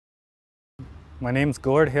My name's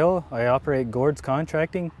Gord Hill. I operate Gord's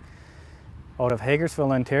Contracting out of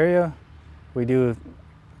Hagersville, Ontario. We do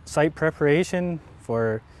site preparation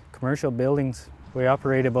for commercial buildings. We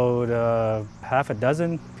operate about half a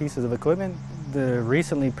dozen pieces of equipment. The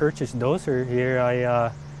recently purchased doser here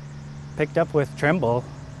I picked up with Trimble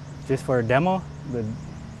just for a demo. The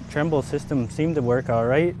Trimble system seemed to work all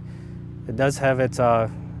right. It does have its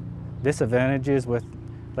disadvantages with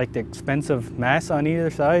like the expensive mass on either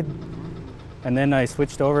side. And then I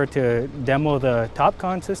switched over to demo the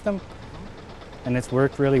Topcon system, and it's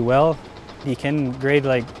worked really well. You can grade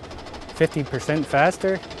like 50%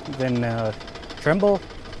 faster than Trimble.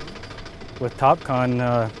 With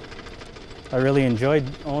Topcon, I really enjoyed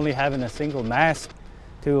only having a single mass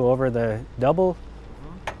too over the double.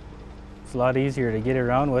 It's a lot easier to get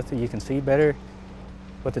around with. You can see better.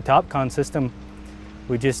 With the Topcon system,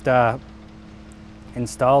 we just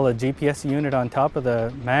install a GPS unit on top of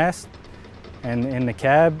the mast and in the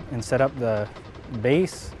cab and set up the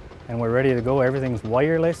base, and we're ready to go. Everything's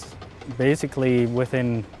wireless. Basically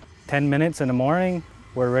within 10 minutes in the morning,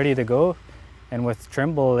 we're ready to go. And with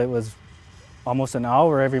Trimble, it was almost an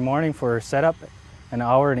hour every morning for setup, an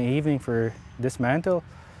hour in the evening for dismantle.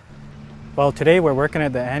 Well, today we're working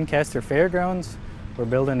at the Ancaster Fairgrounds. We're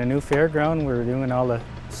building a new fairground. We're doing all the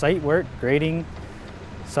site work, grading,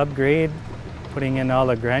 subgrade, putting in all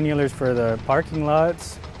the granulars for the parking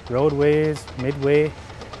lots, roadways, midway,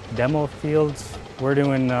 demo fields. We're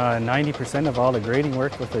doing 90% of all the grading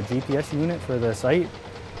work with the GPS unit for the site.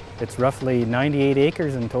 It's roughly 98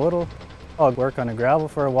 acres in total. I'll work on the gravel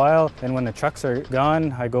for a while, then when the trucks are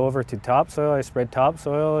gone, I go over to topsoil. I spread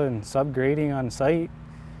topsoil and subgrading on site.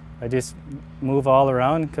 I just move all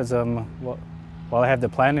around because I have the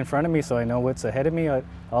plan in front of me, so I know what's ahead of me at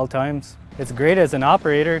all times. It's great as an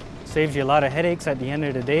operator. Saves you a lot of headaches at the end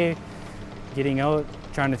of the day, getting out,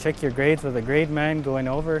 trying to check your grades with a grade man, going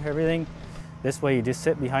over everything. This way you just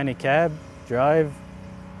sit behind a cab, drive,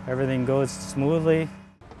 everything goes smoothly.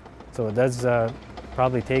 So it does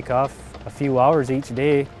probably take off a few hours each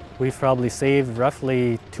day. We've probably saved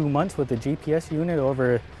roughly 2 months with the GPS unit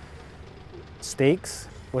over stakes.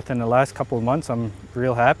 Within the last couple of months, I'm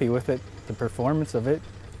real happy with it, the performance of it.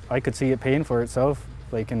 I could see it paying for itself,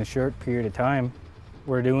 like in a short period of time.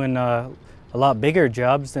 We're doing a lot bigger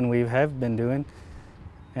jobs than we have been doing,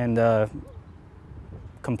 and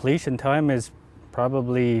completion time is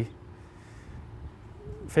probably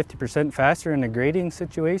 50% faster in the grading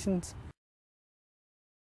situations.